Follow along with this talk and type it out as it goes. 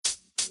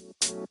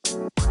Hi,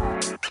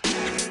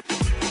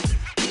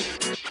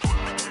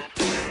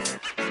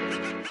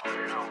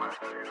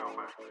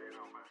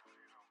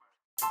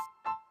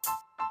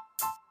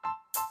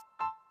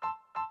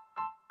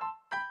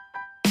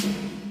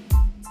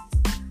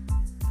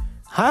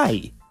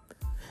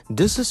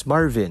 this is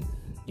Marvin,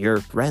 your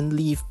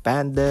friendly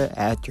panda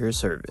at your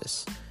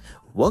service.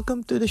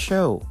 Welcome to the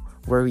show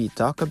where we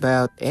talk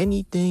about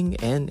anything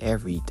and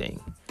everything.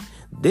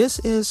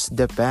 This is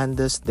the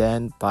Pandas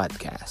Den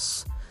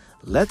podcast.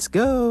 Let's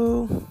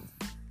go!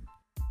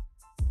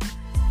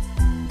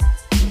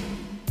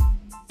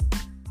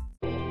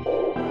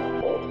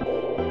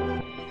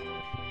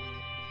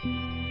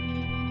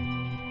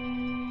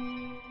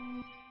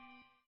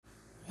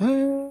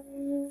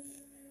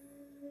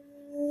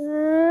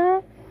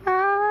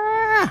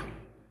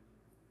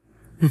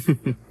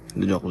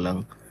 Joke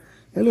lang.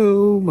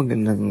 Hello,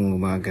 magandang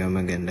umaga,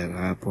 magandang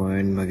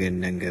hapon,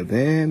 magandang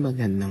gabi,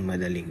 magandang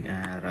madaling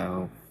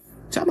araw.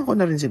 Sama ko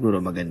na rin siguro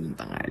magandang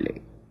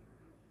tanghali.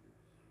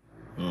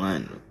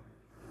 Ano?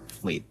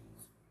 Wait.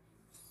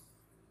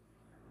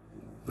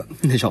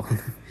 Joke.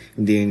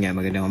 Hindi yun nga,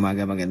 magandang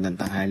umaga, magandang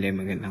tanghali,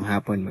 magandang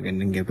hapon,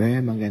 magandang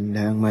gabi,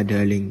 magandang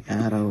madaling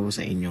araw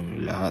sa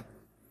inyong lahat.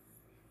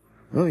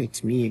 Oh, it's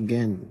me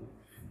again.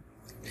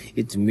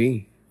 It's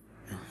me.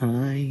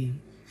 Hi.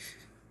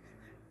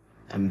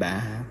 I'm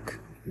back.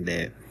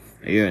 Hindi.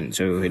 Ayun.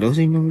 So, hello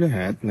sa inyong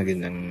lahat.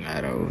 Magandang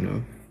araw,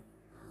 no?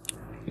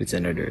 It's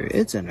another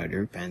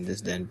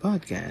Pandas Den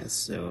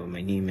podcast. So,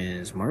 my name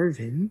is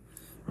Marvin.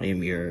 I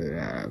am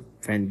your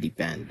friendly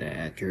panda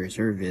at your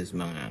service,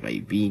 mga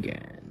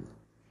kaibigan.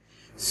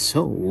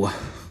 So,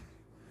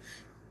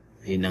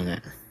 yun na nga.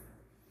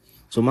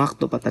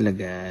 Sumakto pa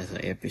talaga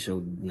sa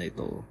episode na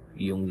ito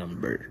yung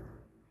number.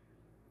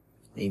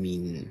 I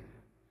mean,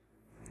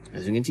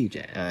 as you can see,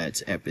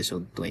 it's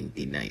episode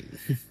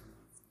 29.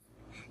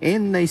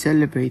 And I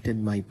celebrated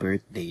my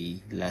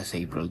birthday last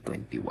April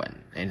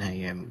 21. And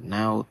I am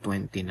now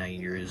 29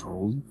 years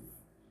old.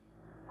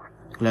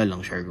 Wala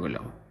lang, share ko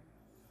lang.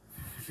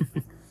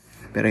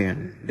 Pero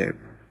yun, there.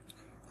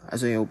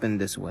 As I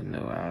open this one,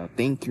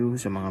 thank you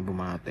sa mga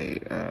bumate.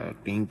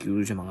 Thank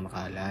you sa mga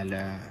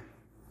nakaalala.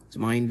 Sa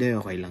mga hindi,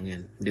 okay lang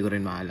yan. Hindi ko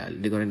rin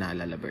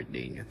naalala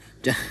birthday nyo.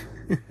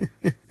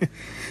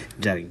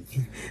 Jaring.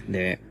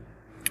 Hindi.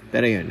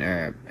 Pero yun,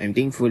 I'm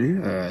thankful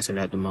sa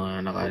lahat ng mga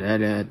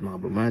nakaalala at mga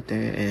bumate.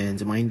 And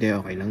sa mga hindi,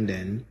 okay lang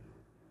din.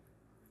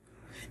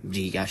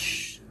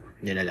 Gcash,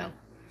 nyo na lang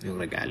yung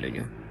regalo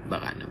nyo.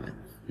 Baka naman.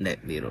 Hindi,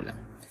 biro lang.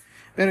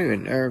 Pero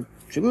yun,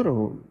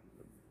 siguro,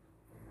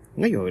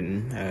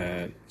 ngayon,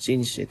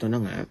 since ito na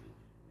nga,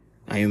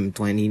 I am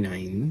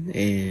 29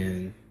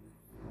 and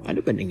ano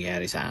ba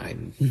nangyari sa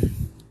akin?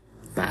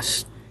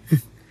 Past.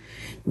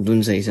 Dun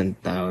sa isang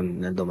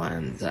taon na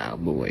dumaan sa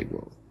buhay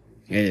ko.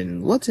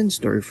 And what's in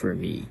store for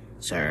me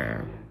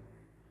sa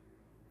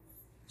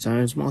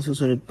mga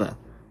susunod pa?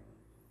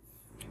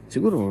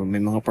 Siguro may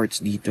mga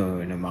parts dito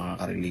na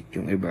makaka-relate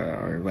yung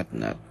iba or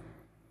whatnot.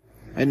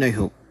 And I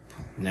hope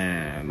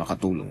na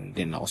makatulong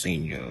din ako sa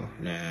inyo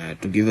na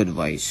to give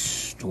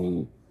advice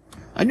to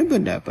ano ba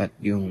dapat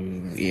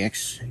yung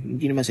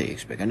hindi naman sa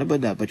i-expect. Ano ba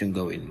dapat yung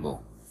gawin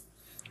mo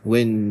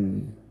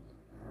when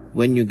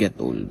you get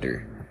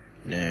older?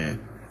 Na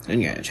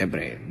yun nga,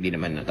 syempre, hindi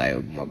naman na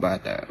tayo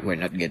bumabata. We're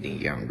not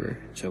getting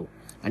younger. So,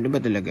 ano ba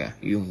talaga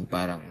yung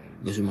parang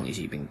gusto mong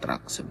isiping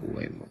track sa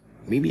buhay mo?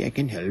 Maybe I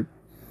can help,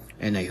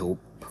 and I hope.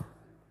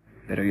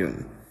 Pero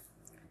yun,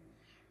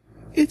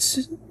 it's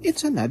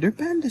another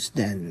Pandas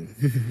Den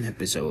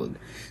episode.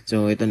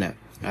 So, ito na.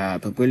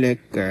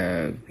 Papulik,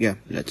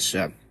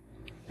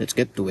 let's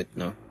get to it,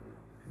 no?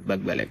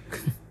 Bagbalik.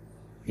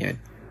 Yan.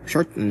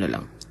 Short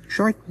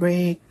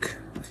break.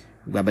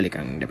 Babalik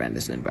ang The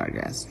Pandas Den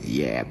podcast.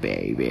 Yeah,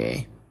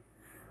 baby.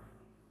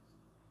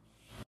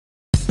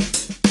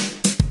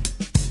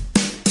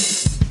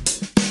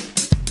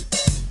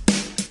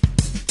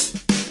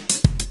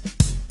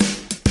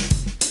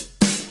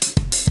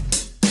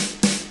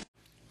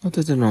 At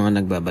ito na nga,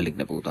 nagbabalik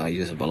na po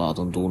tayo sa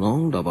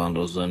palatuntunong The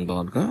Pandas Den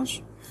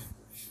podcast.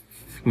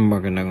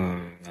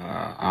 Magandang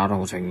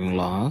araw sa inyong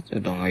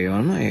lahat. Ito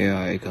ngayon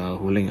ay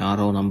ikahuling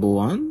araw ng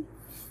buwan.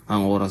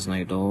 Ang oras na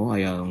ito,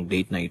 ang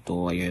date na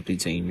ito ay atid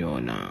sa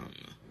inyo na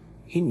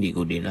hindi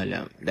ko din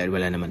alam dahil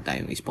wala naman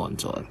tayong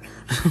sponsor.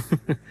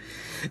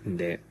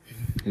 Hindi.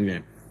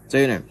 So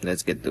yun na,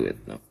 let's get to it.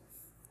 No?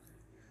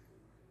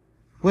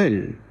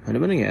 Well, ano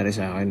ba nangyari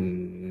sa akin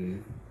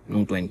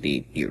nung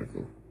 28th year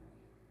ko?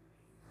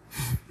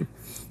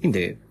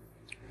 Hindi.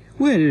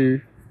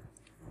 Well,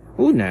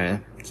 una,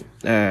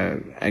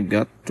 I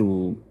got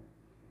to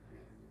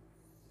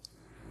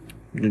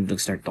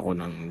nag-start ako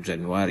ng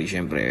January,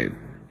 syempre,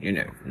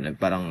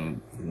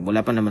 parang wala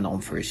pa naman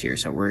akong first year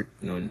sa work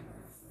noon.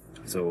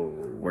 So,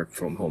 work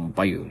from home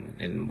pa yun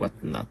and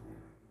whatnot.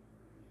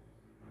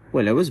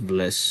 Well, I was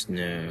blessed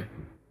na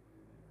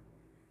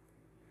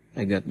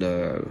I got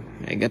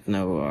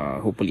now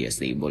hopefully a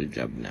stable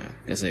job na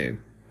kasi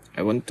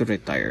I want to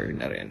retire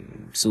na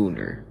rin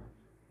sooner.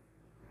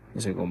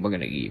 Kasi kumbaga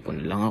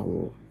nag-iipon lang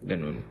ako,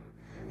 ganun.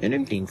 And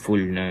I'm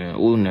thankful na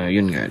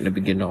yun nga,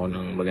 nabigyan ako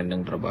ng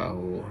magandang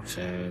trabaho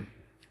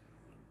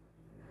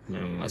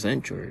ng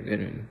Accenture,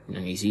 ganun,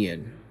 ng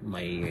ASEAN,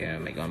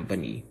 my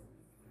company.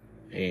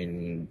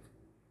 And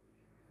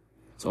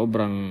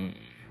sobrang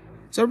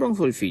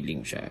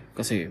fulfilling siya.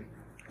 Kasi,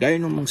 gaya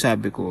nung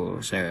sabi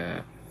ko sa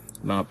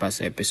mga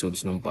past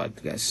episodes ng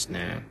podcast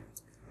na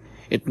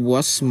it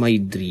was my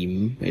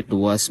dream, it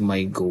was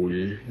my goal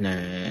na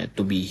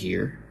to be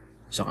here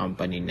sa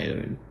company na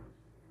yun.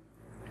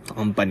 Sa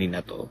company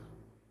na to.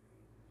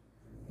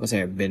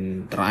 Kasi I've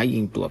been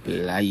trying to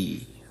apply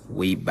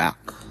way back.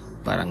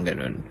 Parang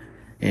ganun.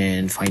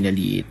 And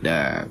finally, it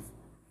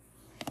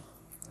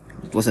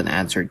was an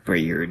answered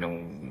prayer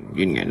nung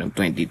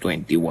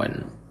 2021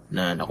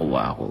 na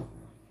nakuha ko.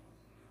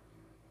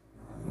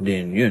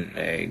 Then, yun,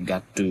 I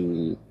got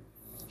to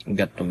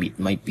meet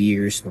my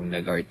peers nung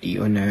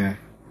nag-RTO na.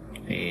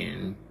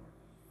 And,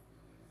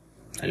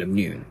 alam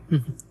niyo yun.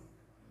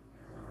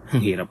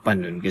 Ang hirap pa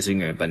nun kasi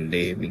nga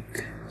pandemic.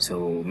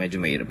 So, medyo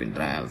mahirap yung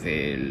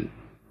travel.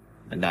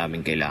 Ang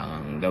daming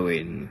kailangang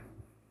gawin.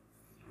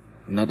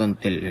 Not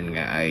until yun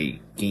nga, I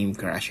came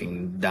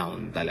crashing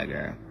down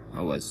talaga.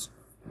 I was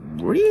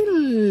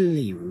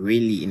really,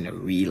 really in a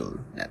reel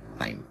that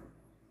time.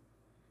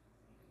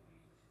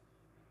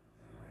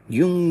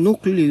 Yung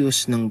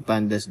nucleus ng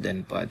Pandas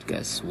Den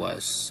podcast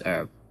was,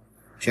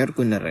 share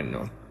ko na rin,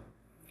 no?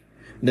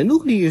 The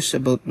nucleus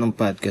about ng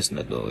podcast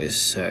na to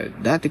is,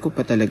 dati ko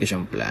pa talaga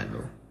siyang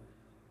plano.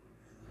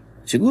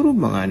 Siguro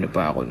mga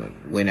pa ako nun,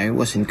 when I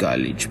was in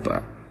college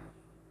pa.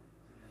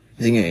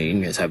 Kasi yun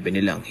nga, sabi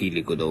nila, ang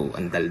hili ko daw,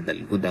 ang daldal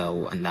ko daw,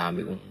 ang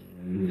dami kong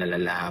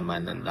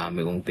nalalaman, ang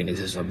dami kong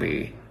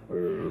pinagsasabi,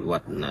 or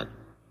whatnot.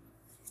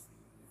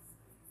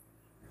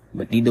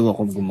 Ba't di daw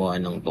ako gumawa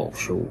ng talk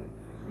show?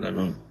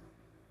 Ganun.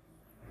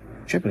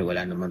 Siyempre,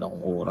 wala naman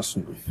akong oras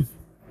nun.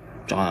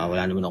 Tsaka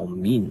wala naman akong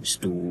means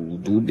to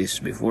do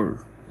this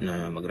before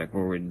na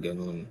mag-record,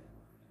 ganun.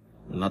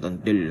 Not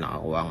until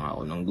nakakuha nga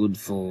ako ng good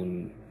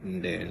phone,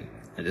 and then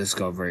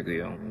na-discover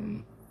ko yung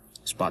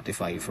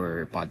Spotify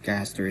for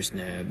podcasters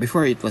na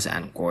before it was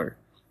Anchor.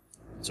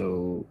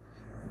 So,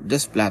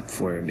 this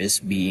platform is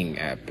being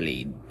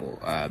played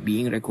po,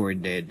 being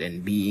recorded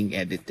and being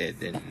edited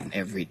and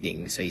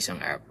everything sa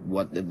isang app.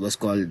 What it was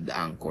called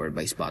Anchor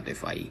by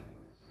Spotify.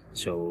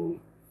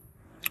 So,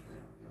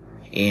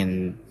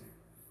 and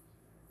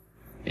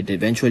it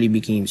eventually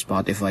became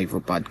Spotify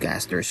for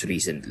podcasters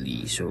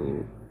recently.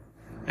 So,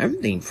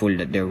 I'm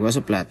thankful that there was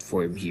a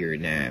platform here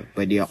na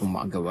pwede akong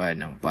makagawa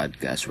ng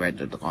podcast right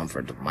at the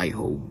comfort of my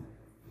home.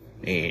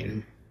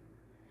 And,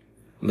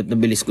 but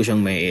nabilis ko siyang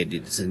may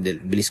edit,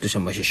 bilis ko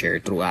siyang ma-share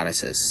through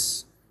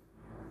RSS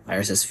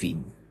feed.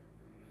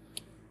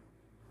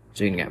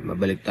 So yun nga,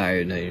 mabalik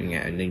tayo na yun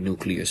nga, na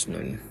nucleus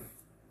nun.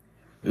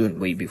 Yun,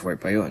 way before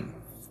pa yun.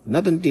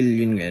 Not until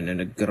yun nga, na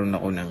nagkaroon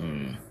ako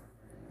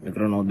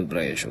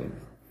depression.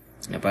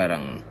 Na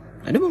parang,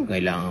 ano bang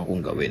kailangan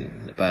kong gawin?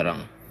 Na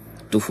parang,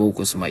 to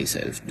focus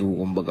myself,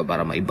 kumbaga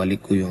para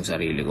maibalik ko yung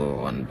sarili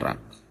ko on track.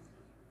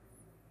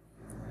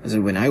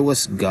 Kasi when I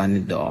was gone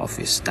in the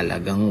office,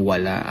 talagang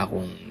wala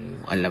akong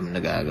alam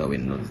na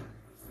gagawin nun.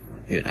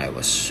 Yun, I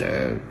was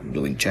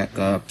doing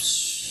checkups,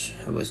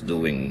 I was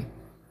doing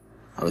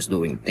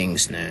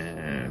things na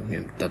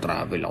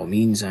ta-travel ako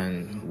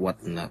minsan,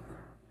 whatnot.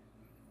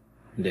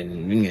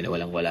 Then, yun nga,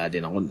 walang-wala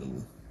din ako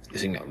nun.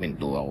 Kasi nga,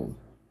 minto ako.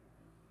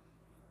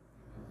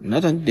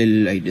 Not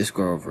until I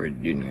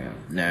discovered, yun nga,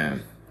 na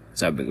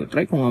sabi ko,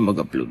 try ko nga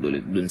mag-upload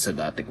ulit dun sa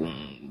dati kong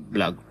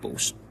blog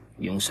post.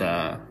 Yung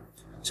sa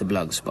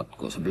blogspot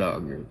ko, sa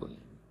blogger ko.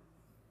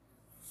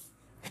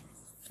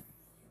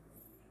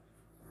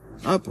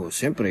 Tapos,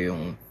 siyempre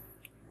yung,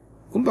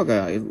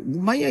 kumbaga,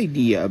 my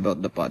idea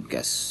about the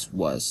podcast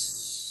was,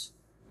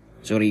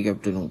 so recap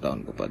to nung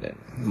taon ko pa din.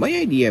 My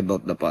idea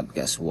about the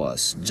podcast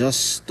was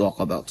just talk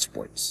about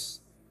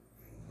sports.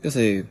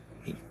 Kasi,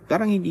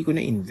 parang hindi ko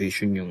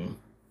na-envision yung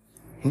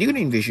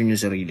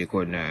sarili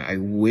ko na I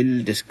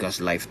will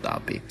discuss life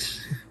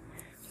topics.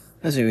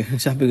 Kasi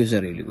sabi ko sa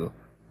sarili ko,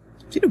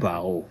 sino ba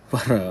ako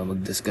para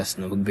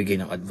mag-discuss na magbigay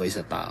ng advice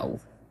sa tao?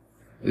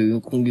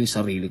 Kung yung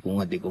sarili ko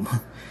nga di ko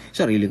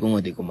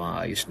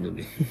maayos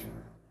nun eh.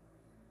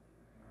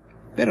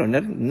 Pero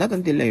not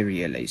until I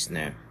realized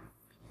na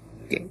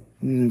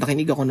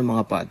nakinig ako ng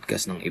mga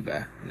podcast ng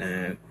iba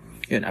na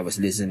yun, I was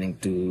listening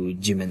to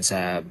Jim and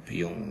Sab,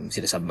 yung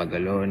sila Sab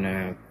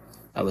Magalona.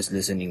 I was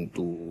listening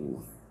to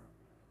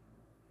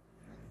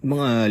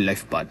mga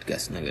life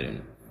podcast na gano'n.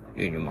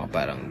 Yun yung mga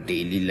parang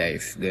daily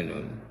life,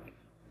 gano'n.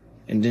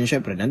 And then,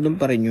 syempre, nandun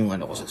pa rin yung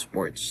ko sa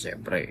sports.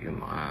 Syempre,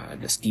 yung mga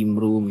The Steam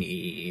Room,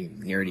 ni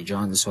Nerdy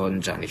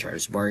Johnson, Johnny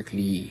Charles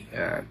Barkley.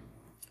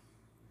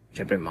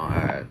 Syempre,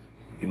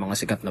 yung mga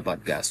sikat na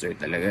podcaster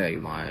talaga,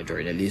 yung mga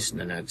journalist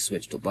na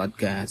nag-switch to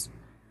podcast.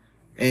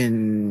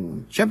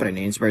 And, syempre,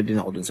 na-inspired din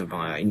ako dun sa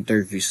mga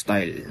interview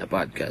style na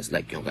podcast,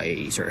 like yung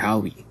kay Sir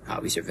Howie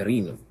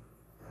Severino.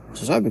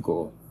 So, sabi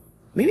ko,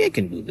 maybe I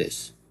can do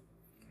this.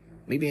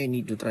 Maybe I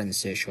need to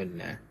transition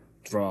na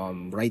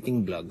from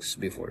writing blogs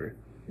before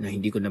na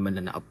hindi ko naman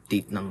na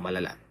update ng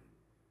malala.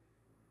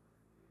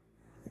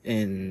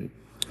 And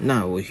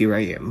now, here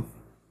I am.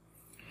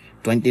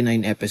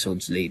 29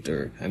 episodes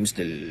later, I'm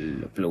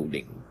still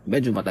uploading.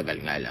 Medyo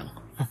matagal nga lang.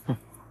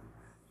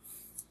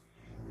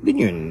 Then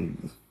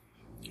yun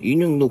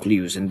yung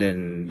nucleus, and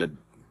then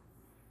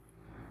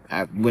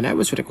when I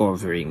was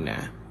recovering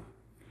na,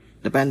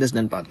 the Pandas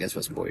Dan podcast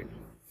was born.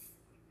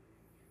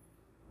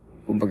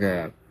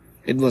 Kumbaga,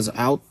 it was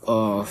out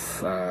of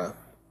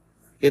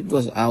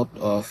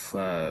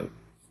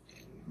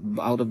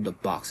the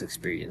box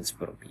experience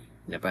for me.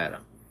 Na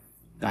parang,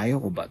 kaya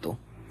ko ba to?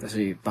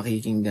 Kasi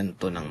pakikinggan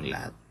to ng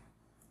lahat.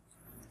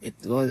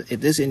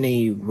 It is in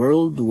a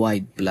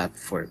worldwide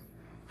platform,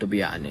 to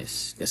be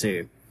honest.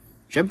 Kasi,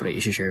 syempre,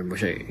 isi-share mo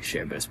siya.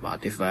 Syempre,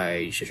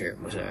 Spotify,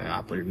 isi-share mo sa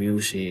Apple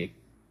Music,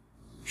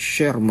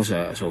 share mo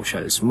sa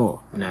socials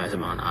mo, na sa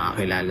mga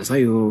nakakilala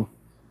sa'yo,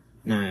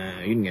 na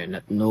yun nga,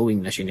 not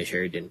knowing na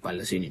sinishare din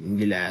pala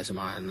nila sa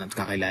mga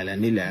nakakilala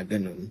nila,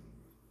 ganun.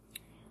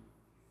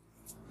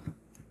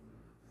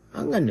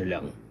 Ang ano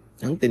lang,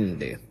 ang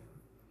tindi.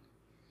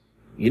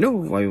 You know,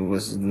 I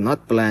was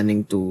not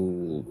planning to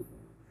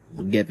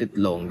get it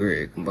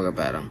longer. Kumbaga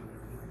parang,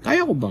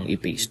 kaya ko bang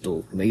i-pace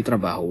to? May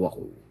trabaho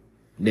ako.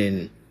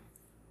 Then,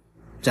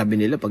 sabi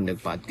nila pag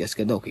nag-podcast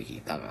ka daw,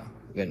 kikita ka.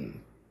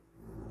 Ganun.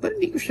 Pero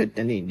hindi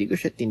ko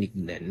siya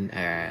tinignan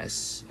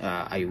as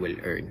I will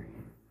earn.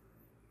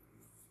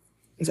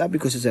 Sabi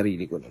ko sa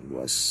sarili ko nun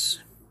was,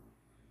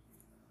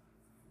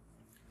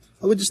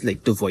 I would just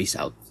like to voice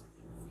out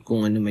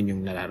kung ano man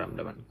yung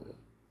nararamdaman ko.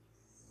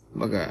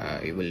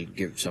 Baga, I will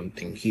give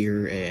something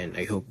here and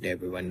I hope that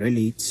everyone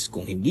relates.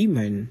 Kung hindi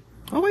man,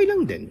 okay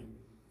lang din.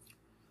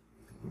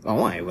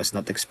 I was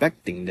not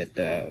expecting that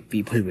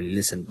people will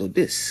listen to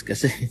this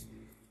kasi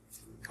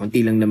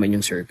konti lang naman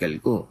yung circle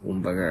ko.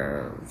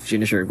 Kumbaga,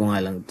 sinashare ko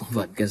nga lang itong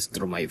podcast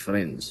through my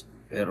friends.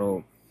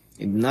 Pero,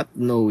 not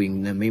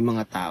knowing na may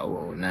mga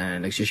tao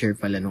na nagsishare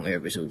pala nung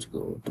episodes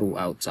ko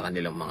throughout sa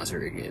kanilang mga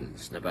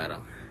circles na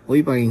parang,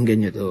 uy,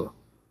 pakinggan nyo to.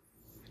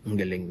 Ang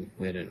galing.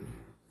 Meron.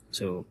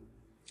 So,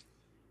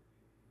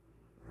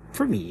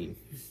 for me,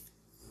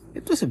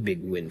 it was a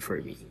big win for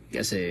me.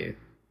 Kasi,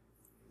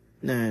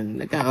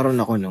 nagkakaroon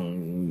ako ng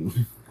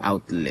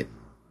outlet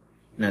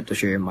na to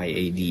share my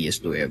ideas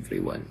to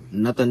everyone.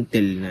 Not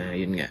until na,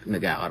 yun nga,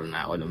 nagkakaroon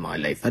na ako ng mga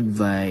life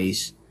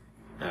advice,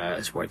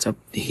 sports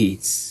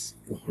updates.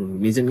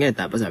 Minsan nga,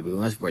 tapos sabi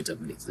ko nga, sports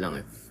updates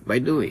lang eh. By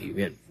the way,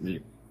 yan,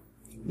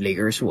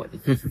 Lakers won.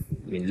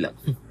 Yun lang.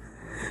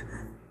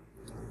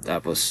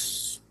 Tapos,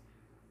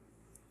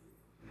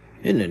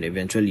 yun nun,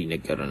 eventually,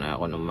 nagkaroon na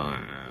ako ng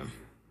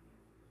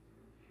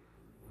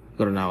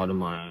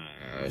mga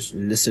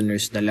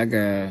listeners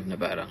talaga na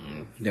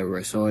parang they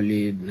were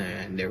solid,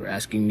 na they were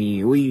asking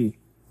me, Uy,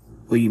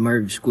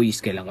 Marv,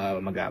 squeeze, kailan ka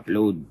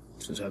mag-upload?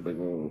 So sabi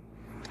ko,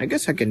 I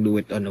guess I can do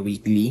it on a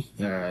weekly,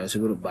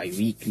 siguro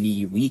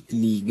bi-weekly,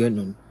 weekly,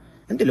 ganun.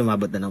 Until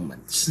lumabot na ng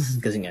months.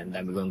 Kasi nga, ang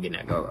dami kong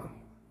ginagawa.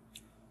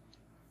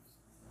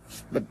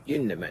 But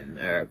yun naman,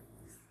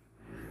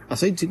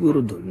 aside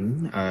siguro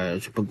dun,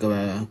 so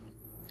pagka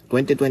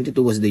 2022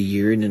 was the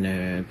year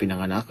na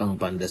pinanganak ang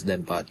Pandas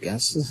Dan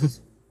podcast.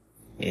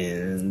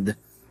 And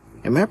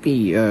I'm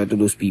happy to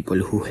those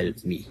people who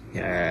helped me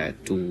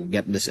to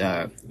get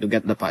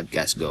the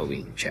podcast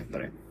going.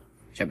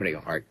 Syempre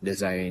yung art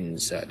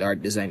designs, the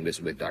art design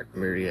was with Art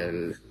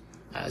Muriel,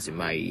 si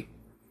Mai,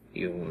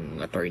 yung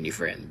attorney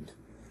friend.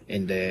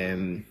 And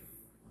then,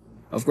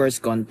 of course,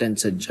 content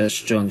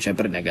suggestion,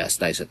 syempre nag-ask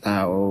tayo sa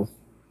tao.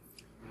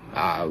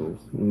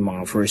 Yung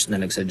mga first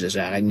na nagsuggest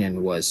sa akin yan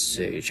was,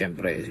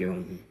 syempre,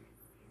 yung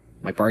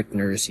my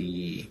partner,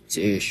 si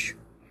Ish.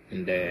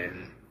 And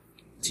then,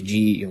 si G,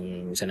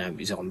 yung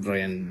isa kong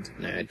friend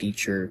na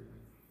teacher.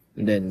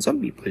 And then,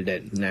 some people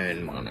din na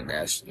mga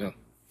nag-ask, no?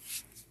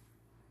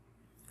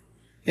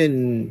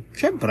 And,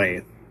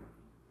 syempre,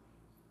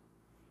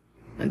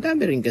 ang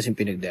dami rin kasing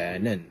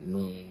pinagdaanan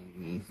nung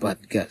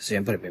podcast.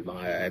 Syempre, may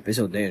mga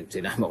episode na yun.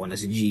 Sinama ko na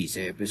si G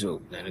sa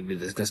episode na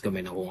nagdidiscuss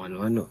kami ng kung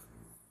ano-ano.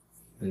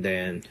 And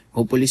then,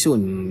 hopefully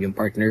soon, yung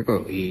partner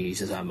ko,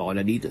 isasama ko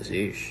na dito,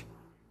 si Ish.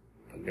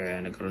 Pag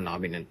nagkaroon na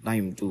kami ng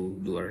time to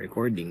do a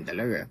recording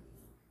talaga.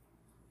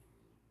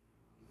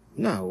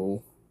 Now,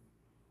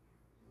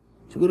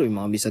 siguro yung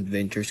mga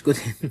misadventures ko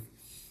din.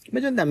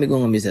 Medyo ang dami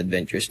kong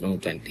misadventures nung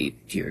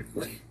 28th year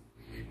ko.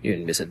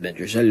 Yun,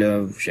 misadventures sa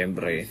love,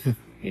 syempre.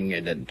 Yun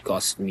nga,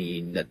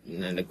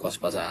 nag-cause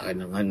pa sa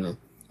akin ng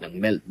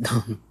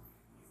meltdown.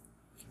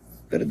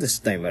 Pero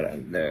this time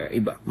around,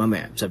 iba,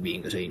 mamaya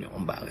sabihin ko sa inyo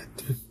kung bakit.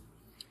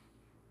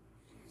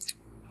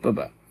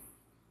 Baba.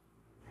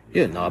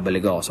 Yun,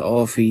 nakabalik ako sa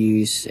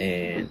office,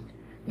 and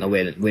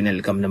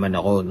welcome naman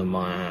ako ng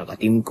mga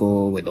ka-team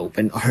ko with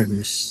open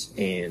arms,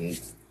 and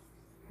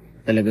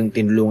talagang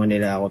tinulungan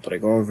nila ako to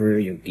recover,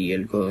 yung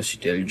TL ko, si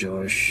TL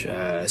Josh,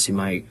 si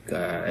Mike,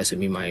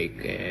 SME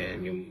Mike, and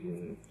yung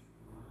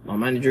mga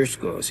managers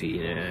ko, si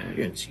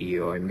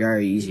OM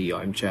Gary, si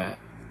OM Cha,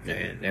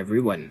 and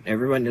everyone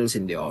else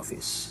in the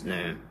office,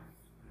 na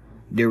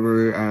they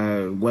were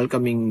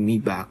welcoming me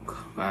back,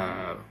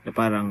 na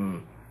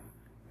parang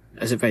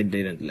as if I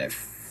didn't left.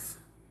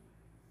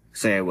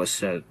 Kasi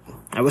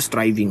I was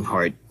striving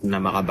hard na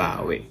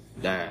makabawi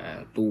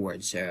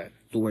towards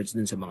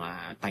dun sa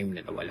mga time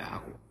na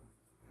nawala ako.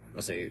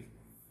 Kasi,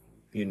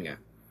 yun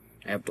nga,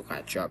 I have to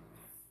catch up.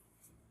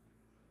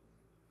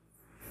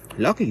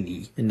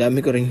 Luckily, ang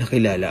dami ko rin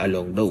nakilala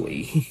along the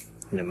way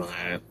na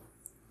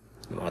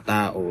mga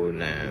tao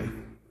na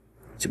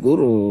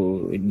siguro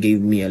it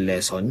gave me a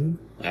lesson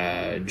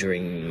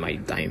during my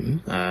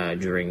time,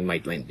 during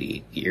my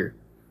 28th year.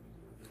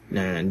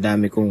 Na ang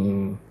dami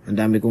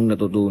kong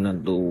natutunan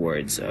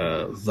towards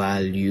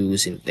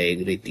values,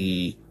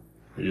 integrity,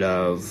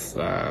 love,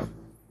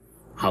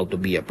 how to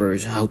be a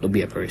person, how to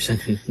be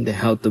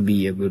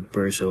a good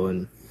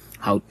person,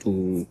 how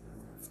to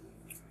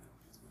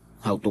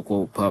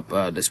cope up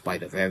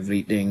despite of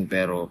everything.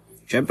 Pero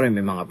syempre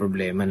may mga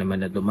problema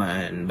naman na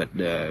dumaan, but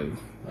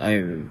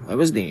I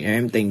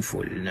am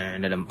thankful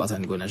na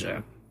nalampasan ko na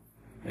siya,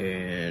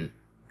 and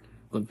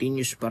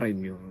continuous pa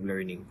rin yung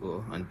learning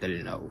ko until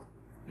now.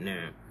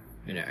 Na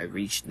I've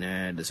reached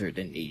na the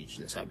certain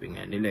age na sabi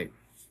nga nila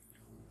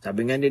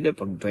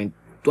pag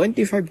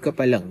 25 ka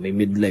pa lang may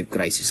midlife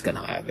crisis ka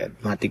na agad,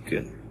 matik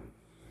yun,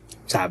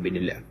 sabi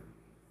nila.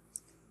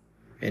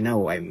 And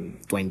now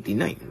I'm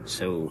 29,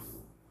 so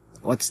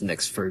what's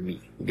next for me?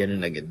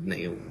 Ganun agad na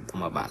yung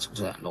pumapasok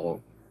sa ano ko.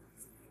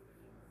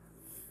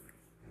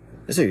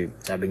 Kasi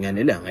sabi nga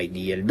nila ang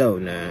ideal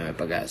daw na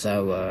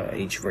pag-asawa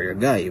age for a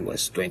guy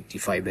was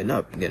 25 and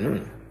up,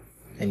 ganun.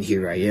 And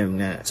here I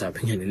am nga,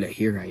 sabi nga nila,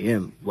 here I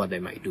am, what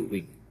am I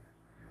doing?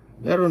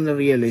 Pero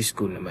na-realize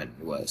ko naman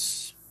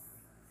was,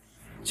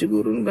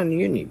 siguro naman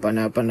yun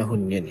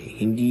panapanahon yan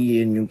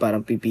Hindi yan yung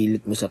parang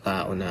pipilit mo sa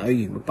tao na,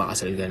 ay,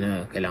 magpakasal ka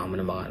na, kailangan mo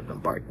na makahanap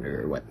ng partner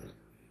or what.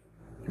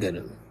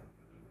 Ganun.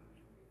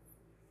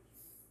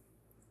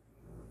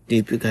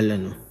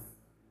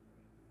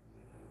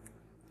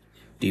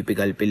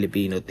 Typical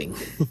Filipino thing.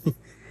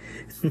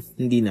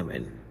 Hindi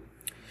naman.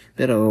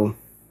 Pero,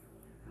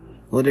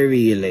 what I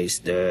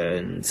realized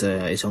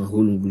sa isang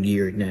whole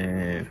year na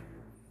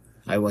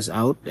I was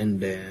out and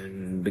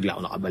then bigla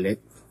ako nakabalik,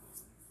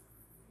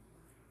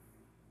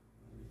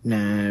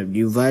 na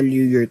you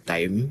value your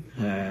time,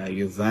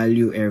 you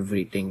value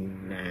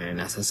everything na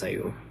nasa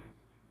sayo,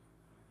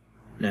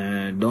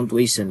 na don't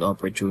waste an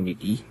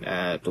opportunity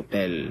to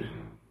tell,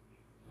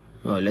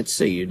 let's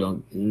say you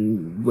don't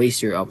waste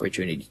your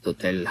opportunity to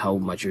tell how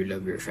much you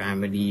love your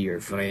family,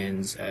 your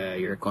friends,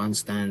 your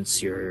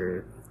constants,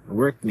 your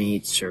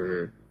workmates,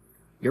 or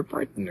your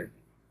partner.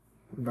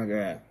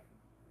 Baga,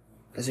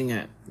 kasi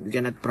nga, we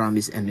cannot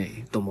promise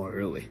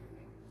tomorrow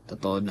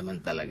Totoo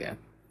naman talaga.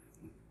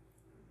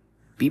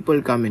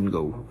 People come and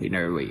go in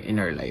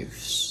our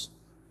lives.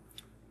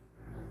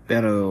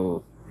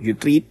 Pero, you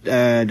treat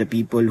the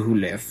people who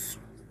left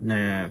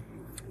na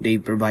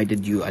they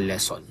provided you a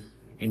lesson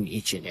in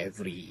each and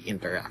every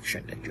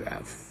interaction that you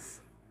have.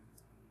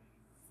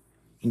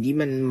 Hindi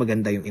man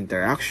maganda yung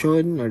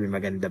interaction or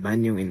maganda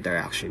man yung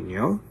interaction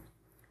nyo,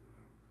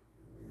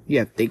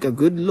 yeah, take a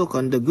good look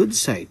on the good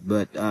side,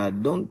 but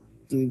don't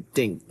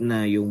think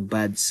na yung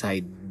bad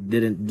side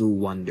didn't do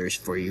wonders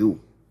for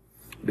you,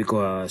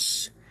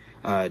 because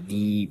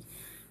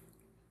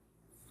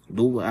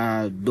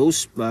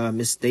those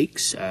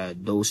mistakes,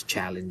 those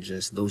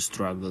challenges, those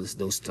struggles,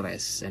 those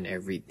stress, and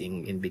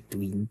everything in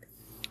between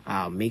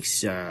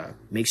makes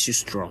you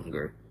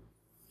stronger,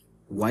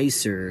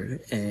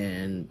 wiser,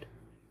 and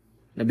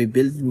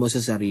nabibuild mo sa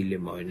sarili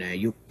mo na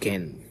you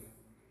can.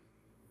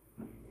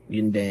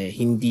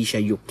 Hindi siya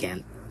you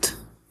can't.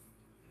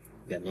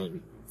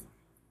 Ganon.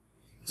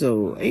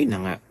 So, ayun na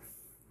nga.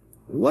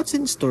 What's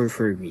in store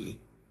for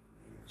me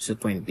sa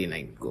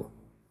 29 ko?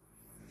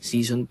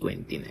 Season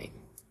 29.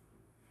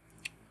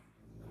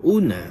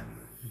 Una,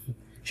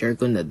 share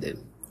ko na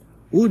din.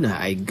 Una,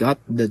 I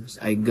got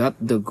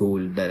the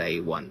goal that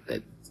I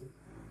wanted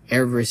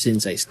ever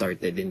since I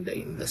started in the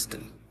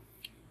industry.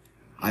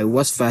 I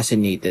was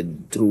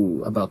fascinated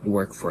about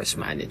workforce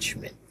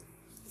management.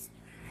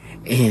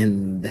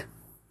 And,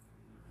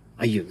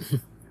 ayun.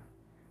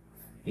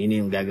 Yun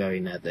yung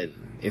gagawin natin.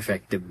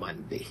 Effective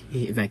Monday.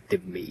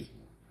 Effective May.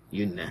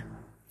 Yun na.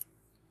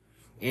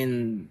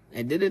 And,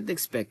 I didn't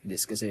expect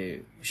this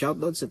kasi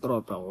shoutout sa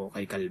tropa ko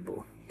kay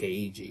Kalbo,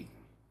 kay AJ.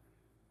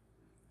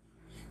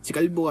 Si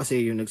Kalbo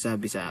kasi yung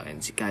nagsabi sa akin,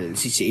 si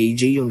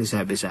AJ yung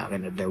nagsabi sa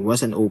akin that there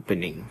was an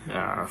opening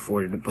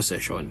for the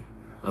position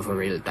of a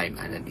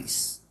real-time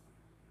analyst.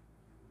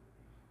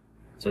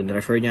 So,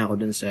 na-refer niya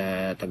ako dun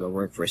sa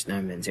taga-workforce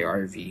namin, si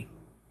RV.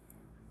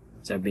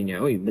 Sabi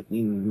niya, oy, ba't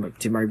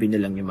si Marvin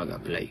na lang yung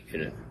mag-apply?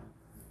 Ganun.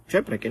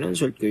 Siyempre,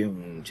 kinonsult ko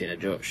yung sina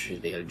Josh,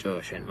 Dale,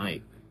 Josh, and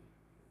Mike.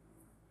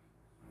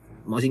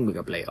 Masing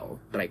mag-apply ako.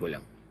 Try ko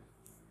lang.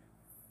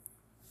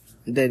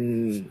 Then,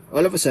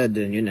 all of a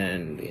sudden, yun na,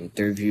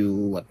 interview,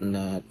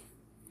 whatnot.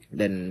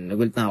 Then,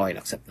 nagulat na ako,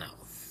 in-accept na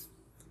ako.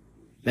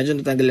 Medyo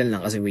natanggalan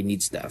lang kasi we need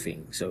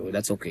staffing. So,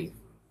 that's okay.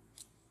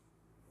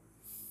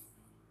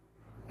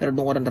 Pero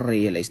doon ko rin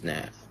na-realize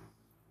na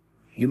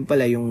yun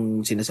pala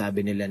yung sinasabi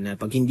nila na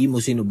pag hindi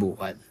mo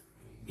sinubukan,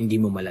 hindi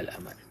mo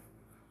malalaman.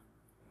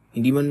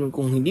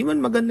 Kung hindi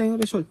man maganda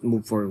yung result,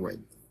 move forward.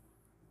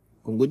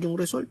 Kung good yung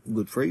result,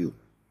 good for you.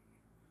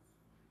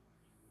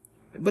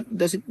 But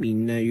does it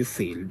mean na you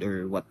failed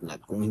or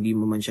whatnot kung hindi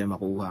mo man siya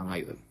makuha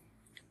ngayon?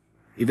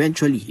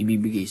 Eventually,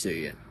 ibibigay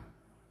sa'yo yan.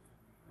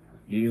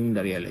 Yun yung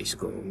na-realize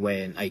ko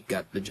when I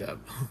got the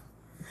job.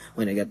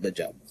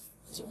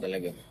 So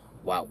talagang,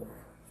 wow.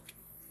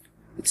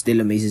 It still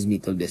amazes me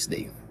till this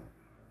day.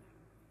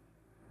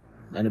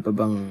 Ano pa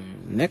bang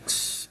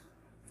next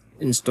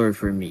in store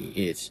for me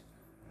is,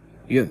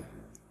 yun.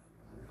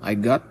 I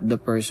got the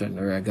person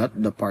or I got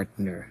the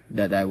partner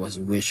that I was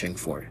wishing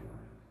for.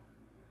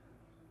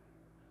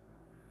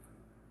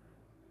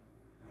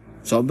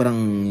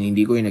 Sobrang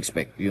hindi ko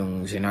in-expect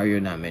yung scenario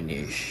namin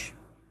ni Ish.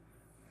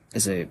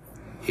 Kasi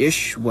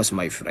Ish was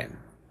my friend.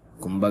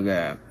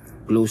 Kumbaga,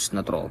 close na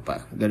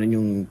tropa. Ganun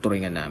yung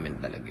turingan namin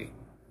talaga.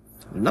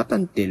 Not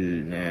until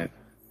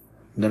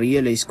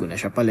na-realize ko na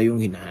siya pala yung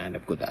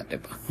hinahanap ko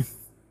dati pa.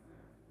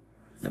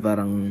 Na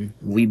parang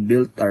we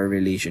built our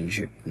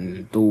relationship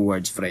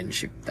towards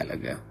friendship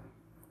talaga.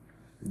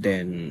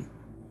 Then,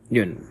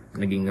 yun,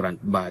 naging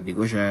rant buddy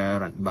ko siya,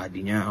 rant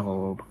buddy niya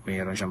ako. Pag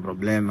mayroon siyang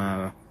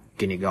problema,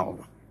 kinig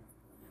ako.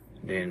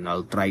 Then,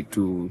 I'll try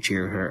to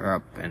cheer her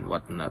up and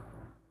whatnot.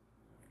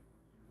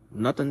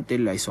 Not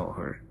until I saw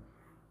her.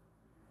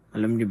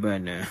 Alam niyo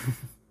ba na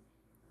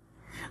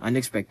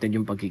unexpected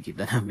yung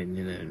pagkikita namin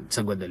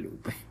sa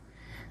Guadalupe.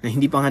 Na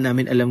hindi pa nga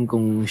namin alam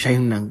kung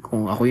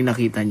kung ako yung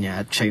nakita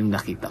niya at siya yung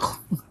nakita ko.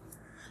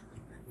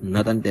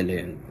 Not until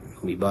yun.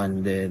 We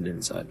bonded and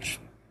such.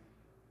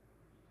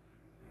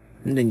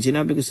 And then,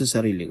 sinabi ko sa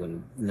sarili ko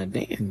na,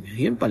 damn,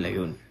 yun pala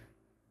yun.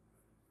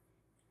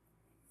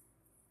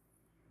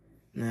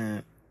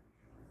 Na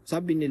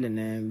sabi nila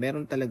na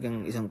meron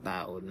talagang isang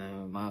tao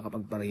na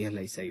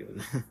makakapagpa-realize sa'yo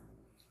na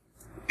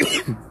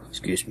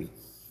excuse me,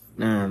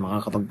 na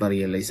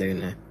makakapagpa-realize sa'yo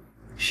na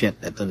shit,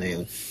 eto na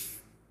yun.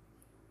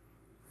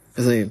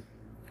 Kasi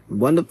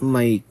one of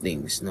my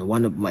things,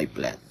 one of my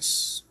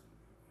plans,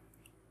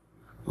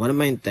 one of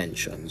my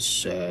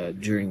intentions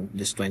during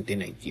this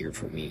 29th year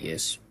for me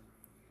is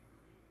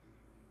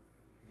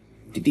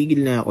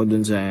titigil na ako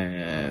dun sa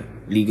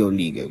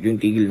ligaw-ligaw. Yung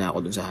tigil na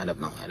ako dun sa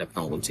hanap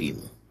ng kung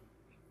sino.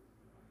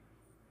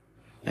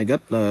 I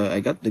got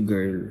the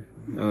girl,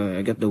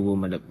 I got the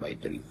woman of my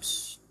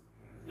dreams.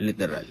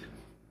 Literal.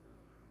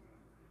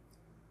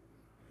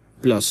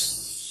 Plus,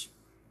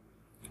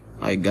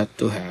 I got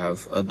to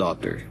have a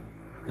daughter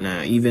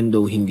na even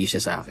though hindi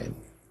siya sa akin,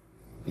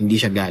 hindi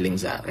siya galing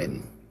sa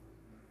akin,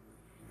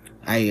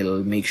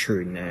 I'll make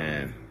sure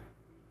na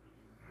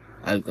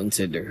I'll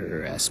consider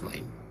her as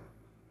mine.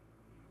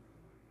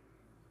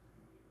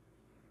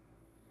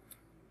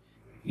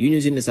 Yun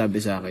yung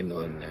sinasabi sa akin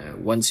noon na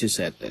once you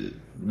settle,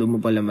 doon mo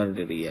pala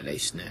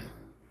ma-realize na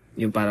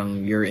yung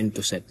parang you're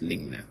into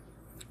settling na.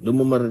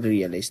 Doon mo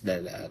ma-realize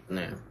na lahat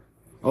na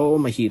oo,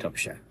 mahirap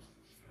siya.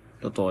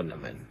 Totoo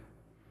naman.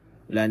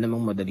 Wala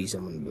namang madali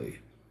sa mundo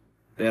eh.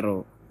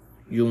 Pero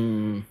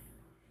yung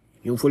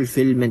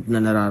fulfillment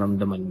na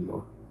nararamdaman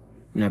mo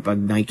na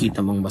pag nakikita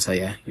mong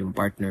masaya yung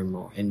partner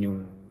mo and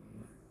yung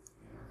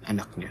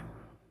anak niya,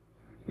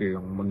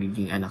 yung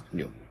magiging anak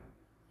niyo,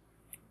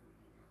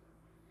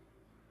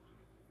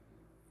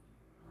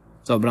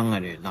 sobrang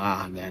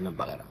nakakagana ng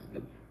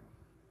pakiramdam.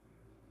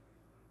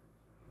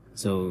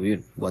 So,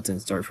 yun. What's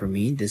in store for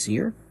me this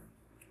year?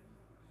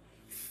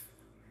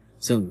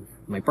 So,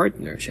 my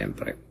partner,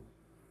 syempre.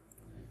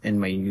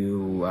 And my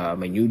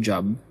new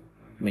job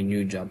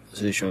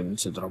position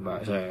sa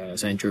trabaho, sa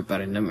Century pa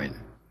rin naman.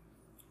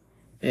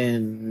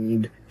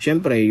 And,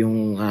 syempre,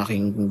 yung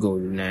aking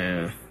goal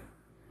na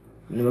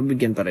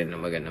mabigyan pa rin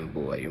ng magandang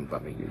buhay yung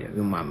pamilya,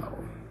 yung mama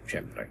ko.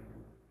 Syempre.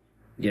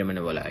 Hindi naman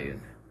nawala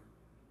yun.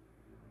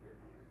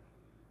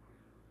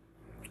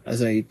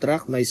 As I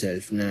track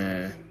myself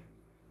na,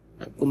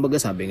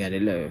 kumbaga sabi nga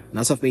nila,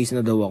 nasa phase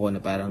na daw ako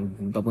na parang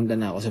papunta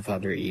na ako sa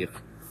father era.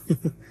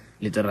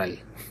 Literal.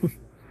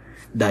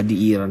 Daddy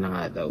era na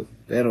nga daw.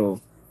 Pero,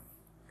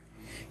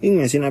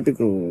 yun nga, sinabi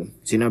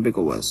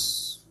ko was,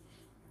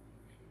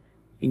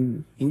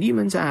 hindi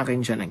man sa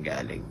akin siya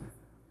nanggaling,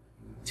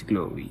 si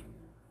Chloe.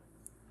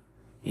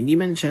 Hindi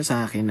man siya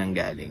sa akin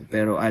nanggaling,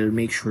 pero I'll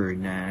make sure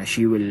na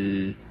she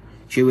will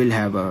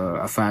have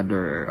a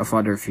father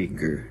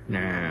figure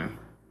na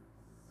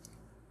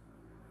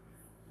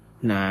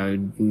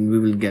we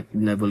will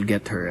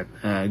get her,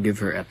 give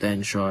her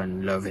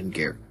attention, love and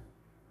care.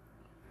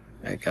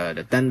 Like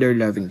the tender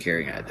love and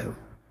care nga daw.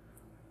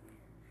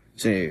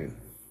 Kasi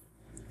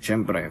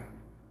syempre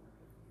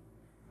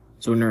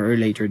sooner or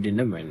later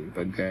din naman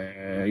pag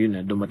yun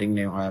na, dumating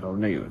na yung araw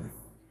na yun,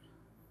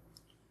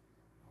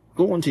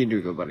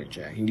 consider ko pa rin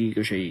siya. Hindi ko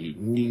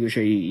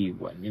siya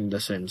iiwan in the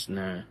sense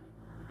na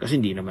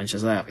kasi hindi naman siya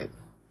sa akin.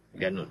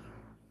 Ganun.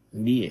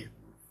 Hindi eh.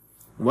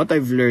 What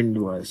I've learned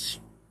was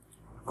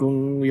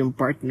kung yung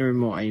partner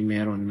mo ay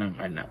meron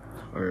ng anak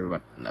or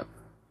whatnot,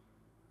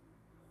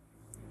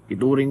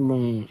 ituring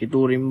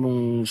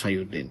mong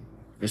sayo din.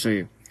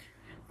 Kasi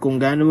kung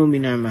gaano mo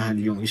minamahal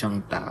yung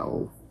isang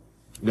tao,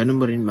 gaano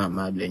mo rin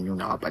mamahalin yung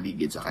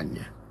nakapaligid sa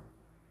kanya.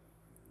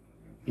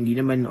 hindi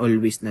naman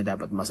always na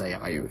dapat masaya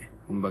kayo eh.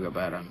 Kumbaga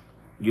parang,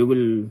 you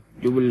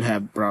will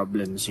have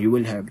problems, you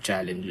will have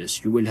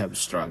challenges, you will have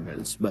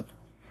struggles, but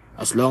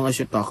as long as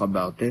you talk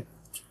about it,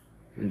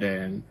 and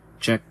then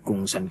check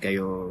kung saan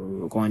kayo,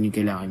 kung ano yung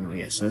kailangan nyo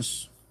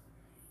i-assess,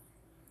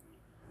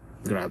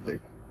 grabe,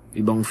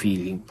 ibang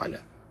feeling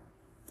pala.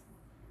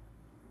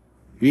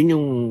 Yun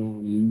yung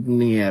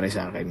nangyayari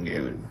sa akin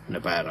ngayon, na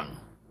parang,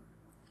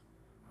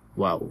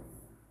 wow,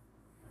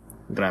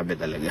 grabe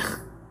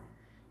talaga.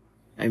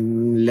 I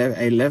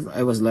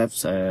was left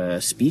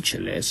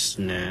speechless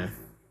na,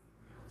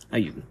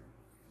 ayun,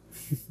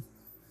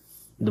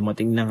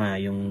 dumating na nga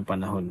yung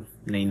panahon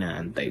na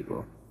inaantay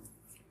ko.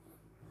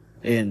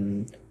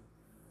 And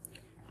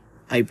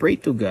I pray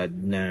to God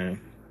na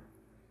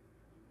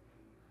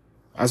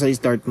as I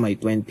start my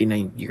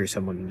 29th year sa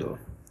mundo,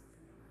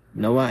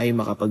 nawa ay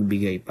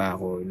makapagbigay pa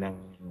ako ng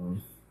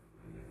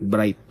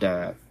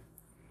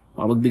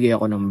makapagbigay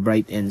ako ng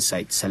bright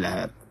insight sa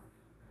lahat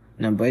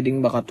na pwedeng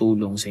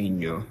makatulong sa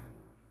inyo,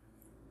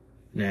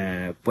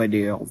 na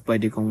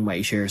pwede kong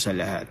ma-share sa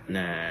lahat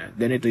na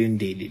ganito yung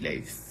daily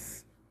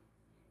life.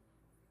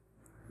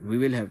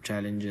 We will have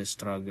challenges,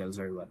 struggles,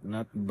 or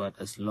whatnot, but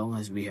as long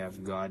as we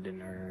have God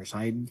on our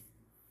side,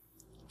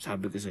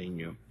 sabi ko sa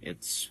inyo,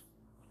 it's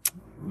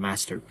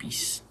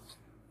masterpiece.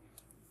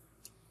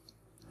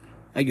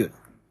 Ayun.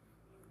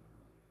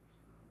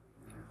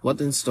 What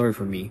in store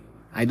for me?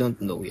 I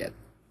don't know yet.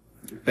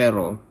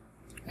 Pero,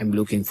 I'm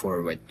looking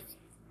forward.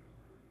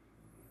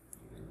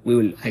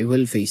 I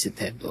will face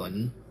it head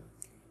on.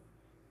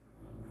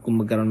 Kung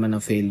magkaroon man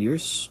ng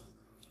failures,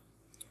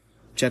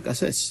 check,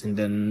 assess, and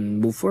then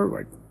move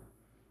forward.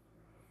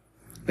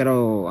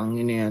 Pero, ang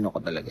iniano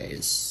ko talaga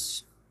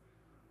is,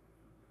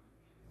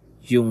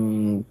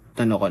 yung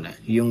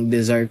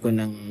desire ko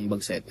ng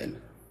mag-settle.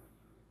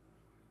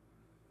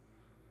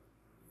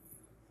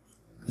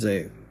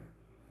 Kasi,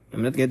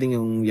 I'm not getting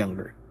yung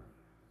younger.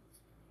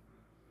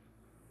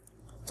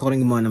 Gusto ko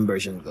rin gumawa ng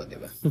version ko, di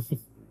ba?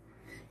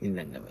 Yun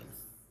lang naman.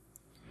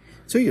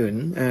 So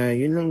yun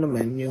lang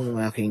naman yung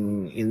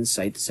aking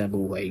insight sa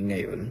buhay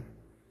ngayon.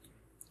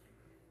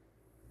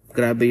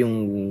 Grabe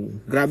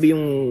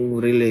yung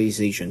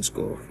realizations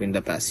ko in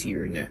the past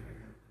year na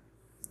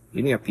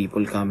yun nga,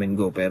 people come and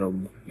go, pero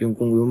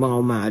kung yung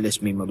mga umaalis,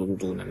 may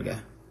matututunan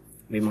ka.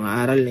 May mga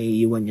aral na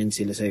iiwan yan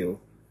sila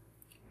sa'yo,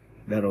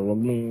 pero wag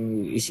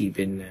mong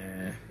isipin na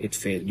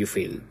you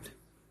failed.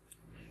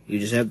 You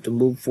just have to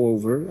move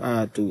forward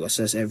to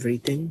assess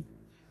everything,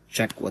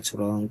 check what's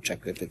wrong,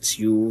 check if it's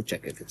you,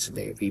 check if it's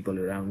the people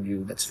around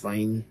you. That's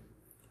fine,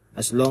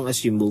 as long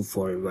as you move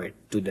forward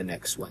to the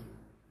next one.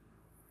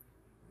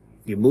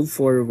 You move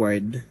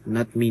forward,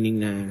 not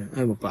meaning na,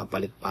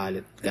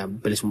 magpapalit-palit ka,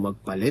 bilis mo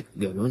magpalit,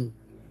 ganun.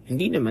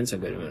 Hindi naman sa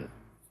ganun.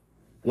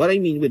 What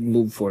I mean with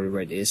move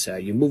forward is,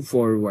 you move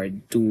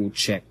forward to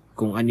check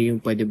kung ano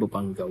yung pwede mo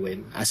pang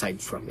gawin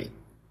aside from it.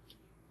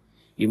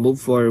 You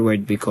move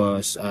forward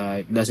because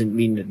it doesn't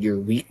mean that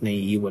you're weak, na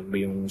iiwan mo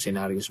yung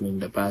scenarios mo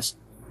in the past.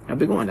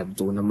 Sabi ko nga,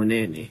 natutunan mo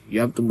na yun eh. You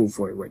have to move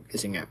forward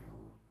kasi nga.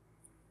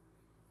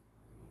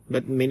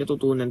 But may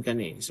natutunan ka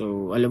na eh.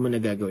 So, alam mo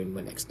na gagawin mo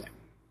next time.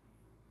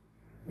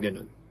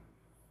 Ganun.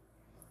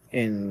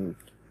 And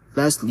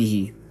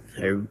lastly,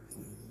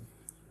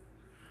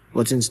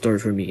 what's in store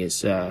for me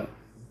is I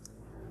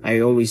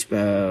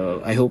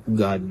hope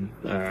God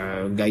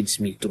guides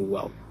me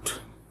throughout.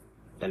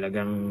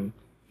 Talagang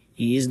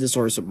He is the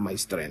source of my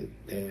strength,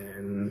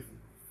 and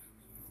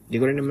di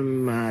ko rin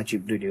naman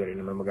ma-achieve to, di ko rin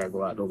naman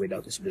magagawa to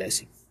without His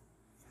blessing.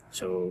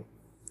 So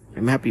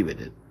I'm happy with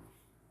it.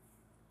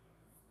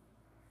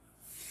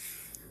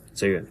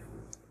 So yun,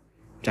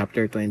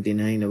 chapter 29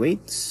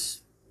 awaits.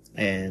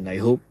 And I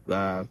hope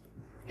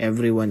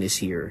everyone is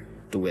here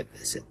to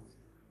witness it.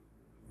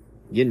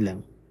 Yun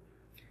lang.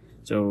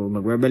 So,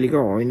 magbabalik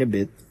ako in a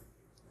bit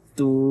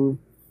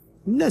to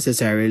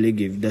necessarily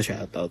give the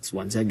shoutouts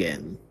once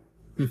again.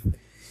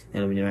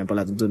 Alam niyo naman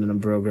pala tutunan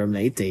ng program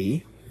na ito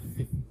eh.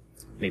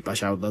 May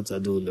pa-shoutout sa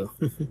dulo.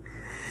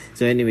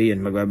 So anyway, yun.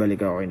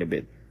 Magbabalik ako in a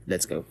bit.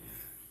 Let's go.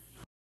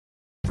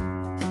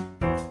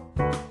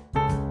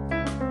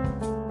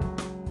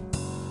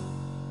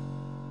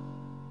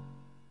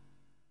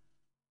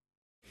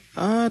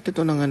 At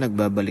ito na nga,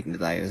 nagbabalik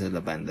na tayo sa The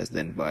Pandas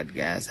Den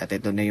Podcast. At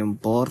ito na yung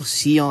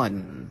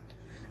portion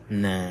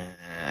na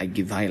I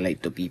give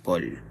highlight to people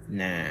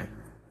na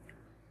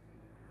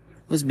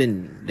who's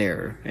been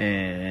there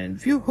and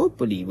few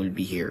hopefully will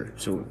be here.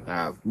 So,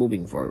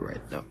 moving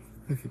forward. No?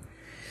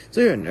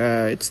 So yun,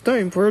 it's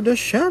time for the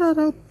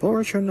shout-out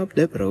portion of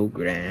the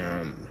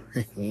program.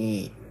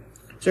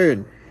 So yun,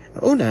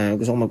 una,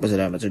 gusto kong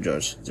magpasalamat sa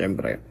Diyos.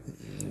 Siyempre,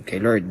 kay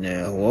Lord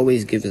na who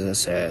always gives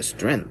us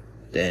strength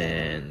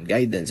and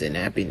guidance and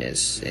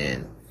happiness,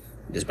 and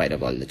despite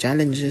of all the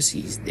challenges,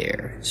 He's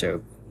there.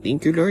 So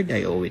thank you, Lord.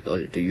 I owe it all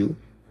to you.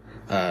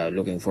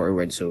 Looking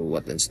forward to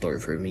what in store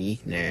for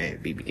me na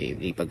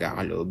bibigay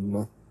pagkakaloob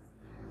mo.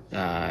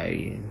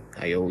 I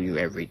owe you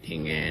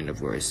everything, and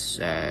of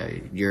course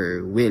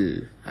your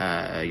will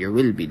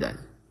be done.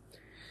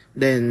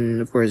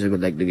 Then, of course, I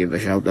would like to give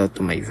a shout out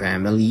to my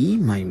family,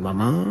 my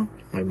mama,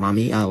 my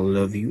mommy, I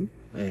love you.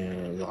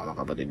 And sa mga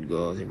kapatid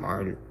ko, si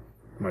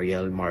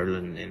Mariel,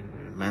 Marlon, and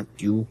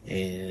Matthew.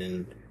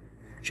 And,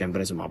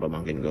 syempre, sa mga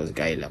pamangkin ko, si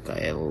Kyla,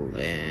 Kyle,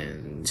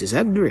 and si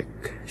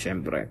Cedric,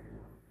 syempre.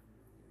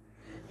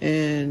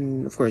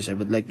 And, of course, I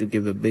would like to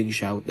give a big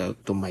shout out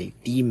to my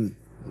team.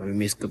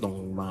 Mamimiss ko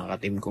tong mga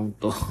ka-team kong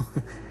to.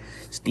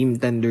 Sa Team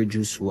Thunder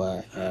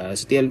Joshua,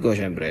 sa TL ko,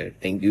 syempre,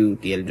 thank you,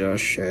 TL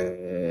Josh,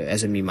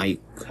 SME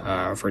Mike,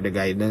 for the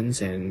guidance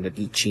and the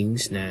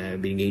teachings na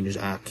binigay nyo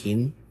sa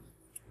akin.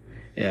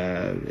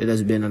 It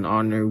has been an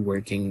honor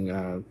working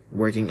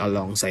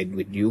alongside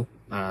with you,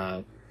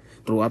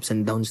 through ups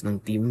and downs ng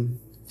team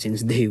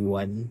since day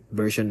 1.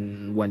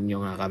 Version 1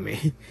 nyo nga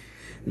kami.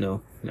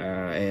 No?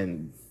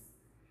 And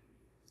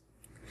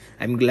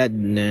I'm glad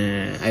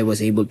na I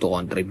was able to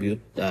contribute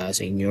sa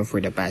inyo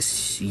for the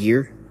past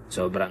year.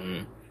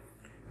 Sobrang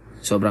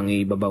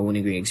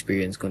ibabaunin ko yung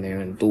experience ko na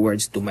yun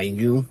towards to my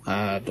new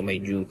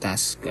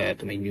task,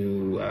 to my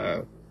new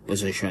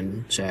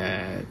position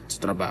sa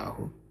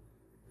trabaho.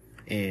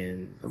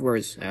 And of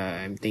course,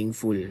 I'm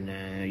thankful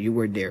na you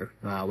were there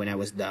when I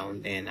was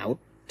down and out.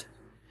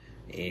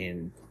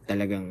 And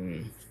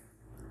talagang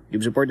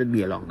you've supported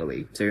me along the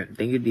way. So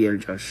thank you,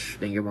 DL Josh.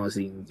 Thank you,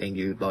 Mosing. Thank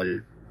you,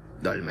 Dol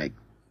Mike.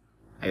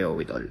 I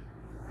owe it all.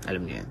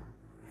 Alam niyo yan.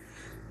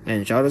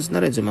 And shoutouts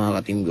na rin sa mga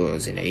ka-team ko,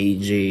 sina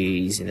AJ,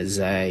 sina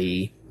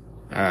Zai,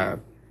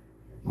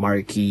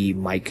 Marky,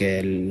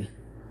 Michael,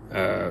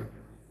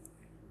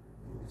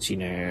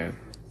 sina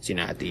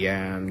Ate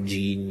Yam,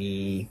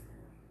 Jeannie,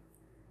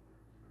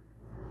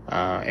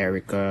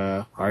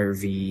 Erica,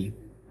 Harvey,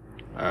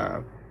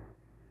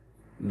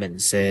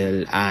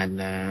 Bencel,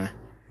 Ana,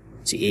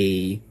 si A,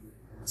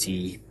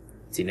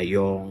 sina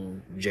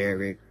Yong,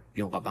 Jeric,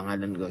 yung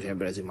kapangalan ko,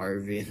 syempre si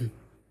Marvin,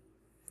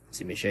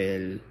 si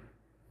Michelle,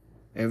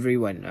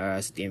 everyone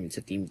sa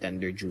Team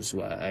Thunder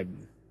Joshua.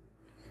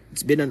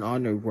 It's been an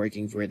honor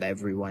working with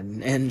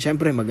everyone. And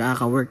syempre,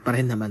 magkaka-work pa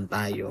rin naman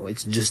tayo.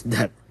 It's just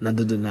that,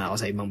 nandoon na ako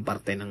sa ibang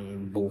parte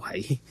ng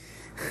buhay.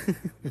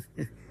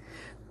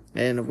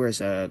 And of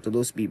course, to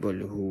those people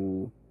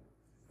who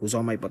saw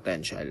my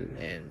potential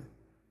and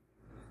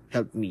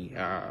helped me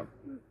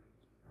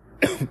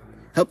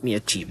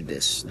achieve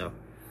this. No?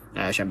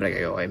 Syempre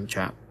kayo, I'm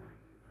Chap.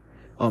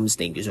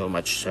 Thank you so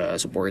much sa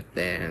support,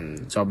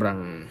 and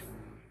sobrang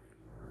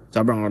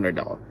honored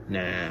ako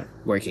na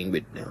working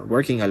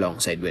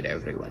alongside with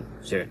everyone.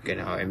 So,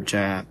 kana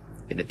OM-Cha,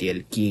 kana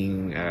TL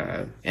King,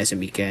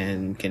 SME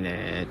Ken,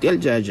 kana TL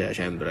Jaja,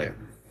 syempre,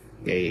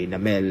 kay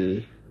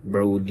Namel,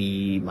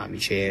 Brody, Mami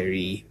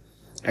Cherry,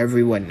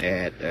 everyone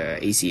at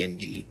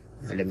ACNG.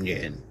 Alam niyo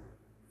yan.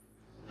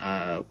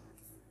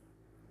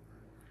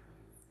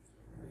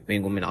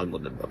 Ngayon kung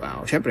minakalimutan pa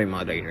ako. Syempre, yung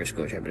mga trainers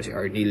ko. Syempre, si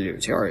Arnil.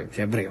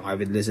 Syempre, yung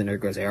avid listener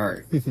ko, si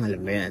R.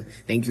 Alam mo yan.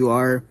 Thank you,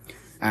 R.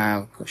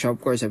 So, of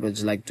course, I would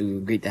just like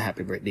to greet a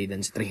happy birthday din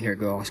sa trainer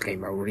ko, kay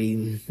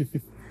Maureen.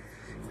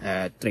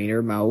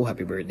 Trainer Mau,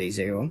 happy birthday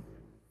sa'yo.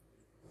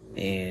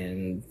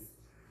 And,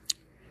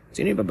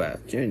 sino pa ba?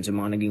 Yun, sa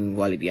mga naging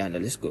quality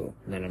analyst ko,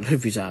 na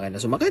nag-review sa akin,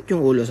 na sumakit yung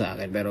ulo sa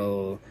akin,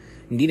 pero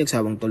hindi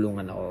nagsawang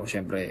tulungan ako.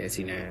 Syempre,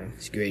 si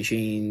QA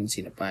Shane,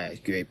 sina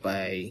QA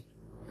Pai,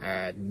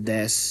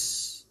 Des,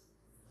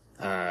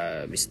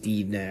 Miss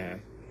Tina,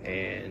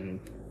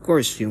 and of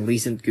course, yung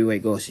recent QA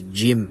ko, si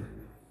Jim,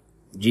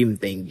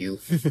 thank you.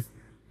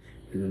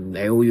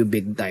 I owe you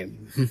big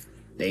time.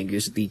 Thank you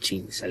sa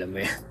teachings, alam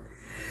mo yan.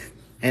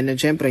 And then,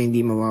 syempre,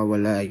 hindi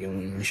mawawala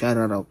yung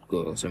shoutout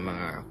ko sa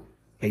mga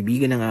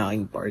kaibigan ng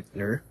aking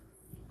partner.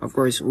 Of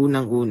course,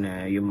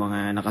 unang-una, yung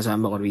mga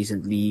nakasama ko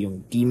recently,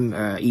 yung team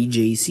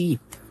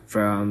EJC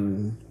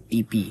from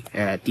TP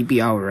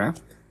Aura.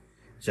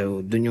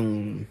 So, dun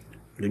yung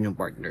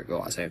partner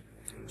ko kasi.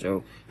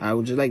 So, I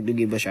would just like to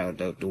give a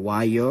shout out to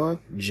Wayo,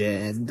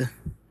 Jed,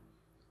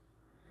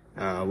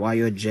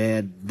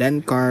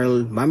 Dan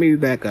Carl, Mami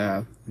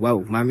Rebecca.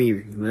 Wow,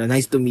 Mami,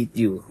 nice to meet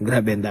you.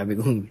 Grabe, ang dami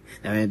kong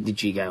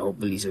chika.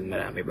 Hopefully soon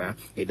marami pa.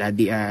 Kay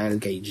Daddy Al,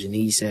 kay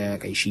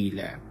Janisa, kay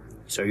Sheila.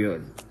 So,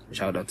 yun.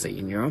 Shout out sa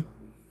inyo.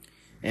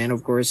 And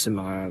of course, sa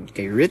mga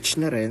kay Rich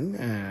na rin.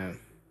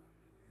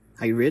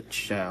 Hi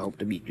Rich, hope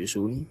to meet you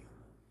soon.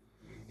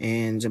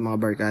 And sa mga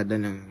barkada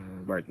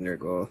ng partner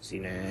ko,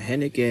 sina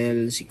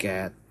Henekel, si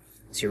Kat,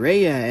 si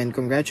Rhea, and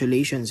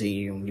congratulations sa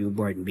inyong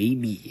newborn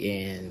baby,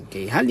 and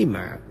kay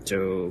Halima.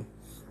 So,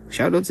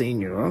 shoutout sa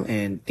inyo,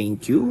 and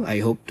thank you.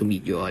 I hope to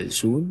meet you all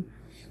soon.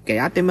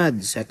 Kay Ate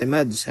Mads,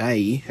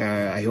 hi.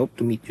 I hope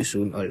to meet you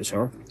soon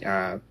also.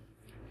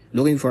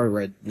 Looking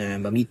forward na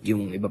ma-meet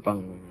yung iba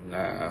pang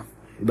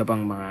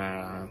mga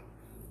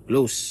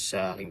close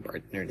sa aking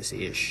partner na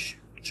si Ish.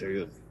 So,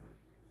 yun.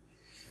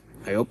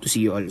 I hope to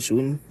see you all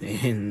soon.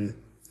 And,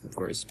 of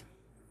course,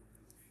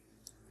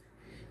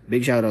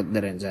 big shoutout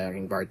na rin sa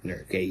aking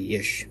partner, kay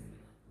Ish.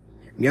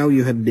 Meow,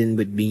 you have been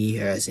with me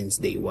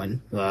since day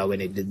 1 when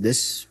I did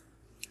this.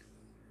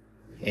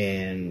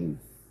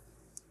 And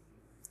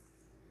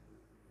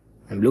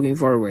I'm looking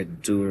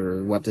forward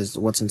to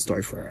what's in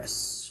store for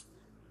us.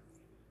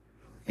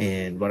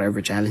 And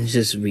whatever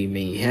challenges we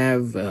may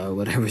have,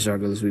 whatever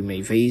struggles we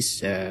may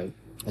face,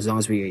 as long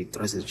as we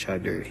trust each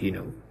other,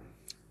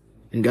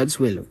 in God's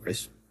will, of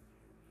course.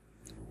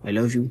 I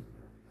love you.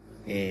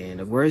 And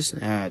of course,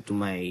 to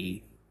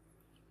my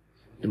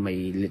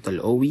little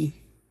Owie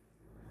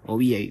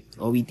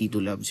Tito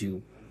loves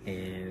you.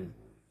 And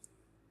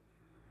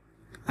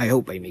I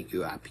hope I make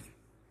you happy.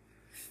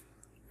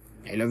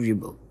 I love you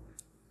both.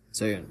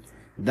 So yun.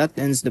 That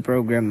ends the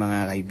program,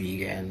 mga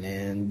kaibigan.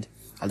 And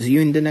I'll see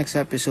you in the next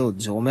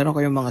episode. So kung meron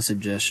kayong mga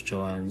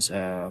suggestions,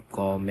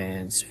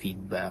 comments,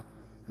 feedback.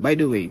 By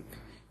the way,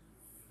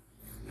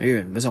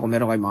 ayun, basta kung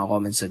meron kayong mga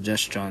comments,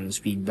 suggestions,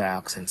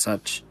 feedbacks, and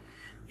such,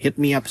 hit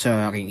me up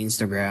sa aking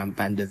Instagram,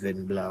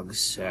 Pandavin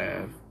Vlogs.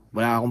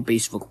 Wala akong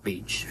Facebook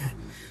page.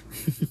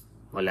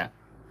 Wala.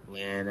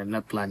 And I'm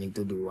not planning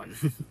to do one.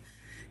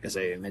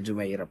 Kasi medyo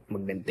mahirap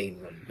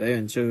mag-maintain nun.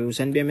 Ayun, so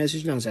send me a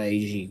message lang sa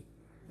IG.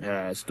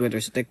 Sa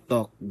Twitter, sa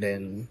TikTok,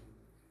 then,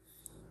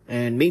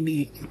 and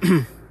maybe,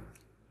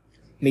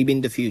 maybe in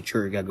the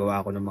future,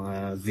 gagawa ako ng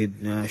mga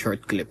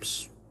short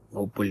clips.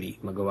 Hopefully,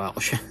 magawa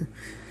ko siya.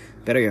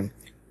 Pero yun,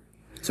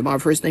 sa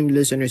mga first-time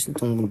listeners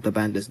nitong The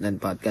Pandas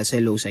Dan Podcast,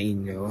 hello sa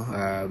inyo.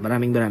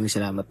 Maraming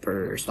salamat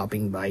for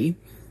stopping by.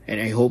 And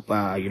I hope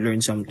you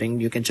learned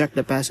something. You can check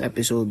the past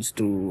episodes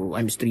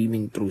I'm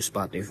streaming through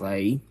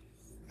Spotify.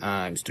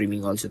 I'm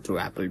streaming also through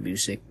Apple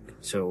Music.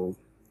 So,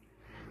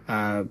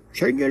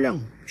 share nyo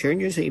lang. Share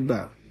nyo sa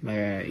iba.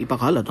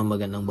 Ipakalat ang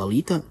magandang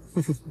balita.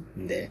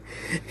 Hindi.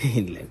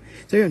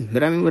 So yun,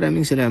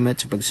 maraming salamat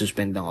sa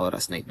pagsuspend ng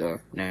oras na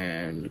ito.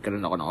 Na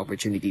nagkaroon ako ng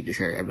opportunity to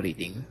share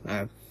everything.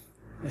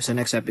 Sa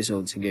next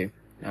episode, sige,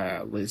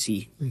 we'll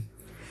see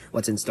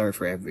what's in store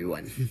for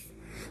everyone.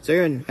 So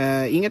yun,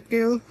 ingat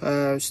kayo.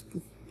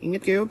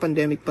 Ingat kayo,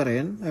 pandemic pa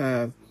rin.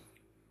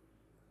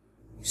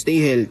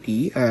 Stay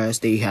healthy,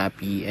 stay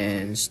happy,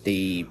 and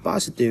stay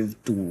positive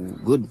to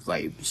good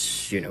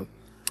vibes,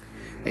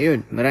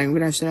 Ayun, maraming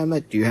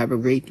salamat. You have a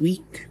great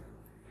week.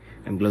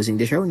 I'm closing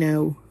the show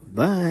now.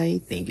 Bye.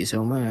 Thank you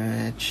so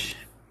much.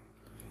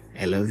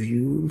 I love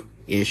you,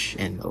 Ish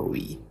and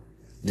Owie.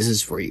 This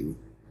is for you.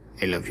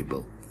 I love you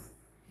both.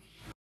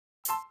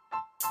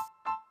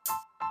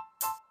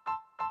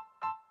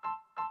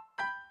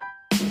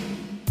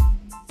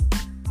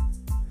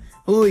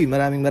 Uy,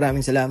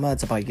 maraming salamat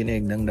sa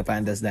pakikinig ng The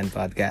Pandas Dan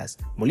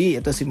Podcast.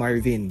 Muli, ito si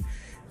Marvin.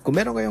 Kung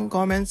meron kayong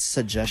comments,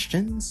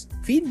 suggestions,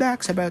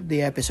 feedbacks about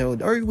the episode,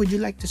 or would you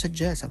like to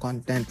suggest a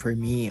content for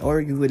me,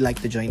 or you would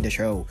like to join the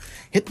show,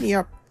 hit me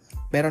up.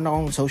 Meron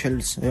akong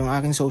socials. Yung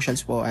aking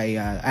socials po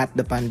ay at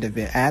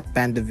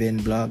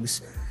Pandavin Vlogs.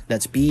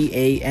 That's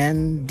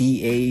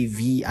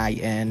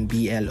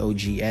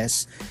PANDAVINBLOGS.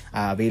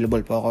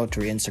 Available po ako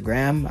through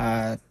Instagram,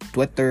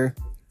 Twitter,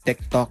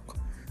 TikTok,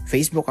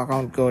 Facebook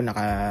account ko,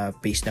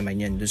 naka-paste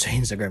naman yan doon sa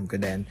Instagram ko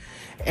din.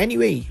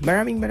 Anyway,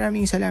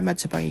 maraming salamat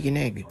sa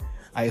pakikinig.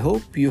 I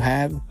hope you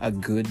have a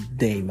good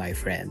day, my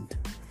friend.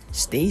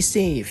 Stay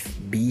safe,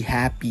 be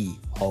happy,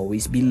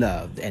 always be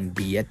loved, and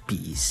be at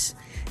peace.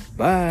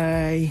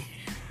 Bye!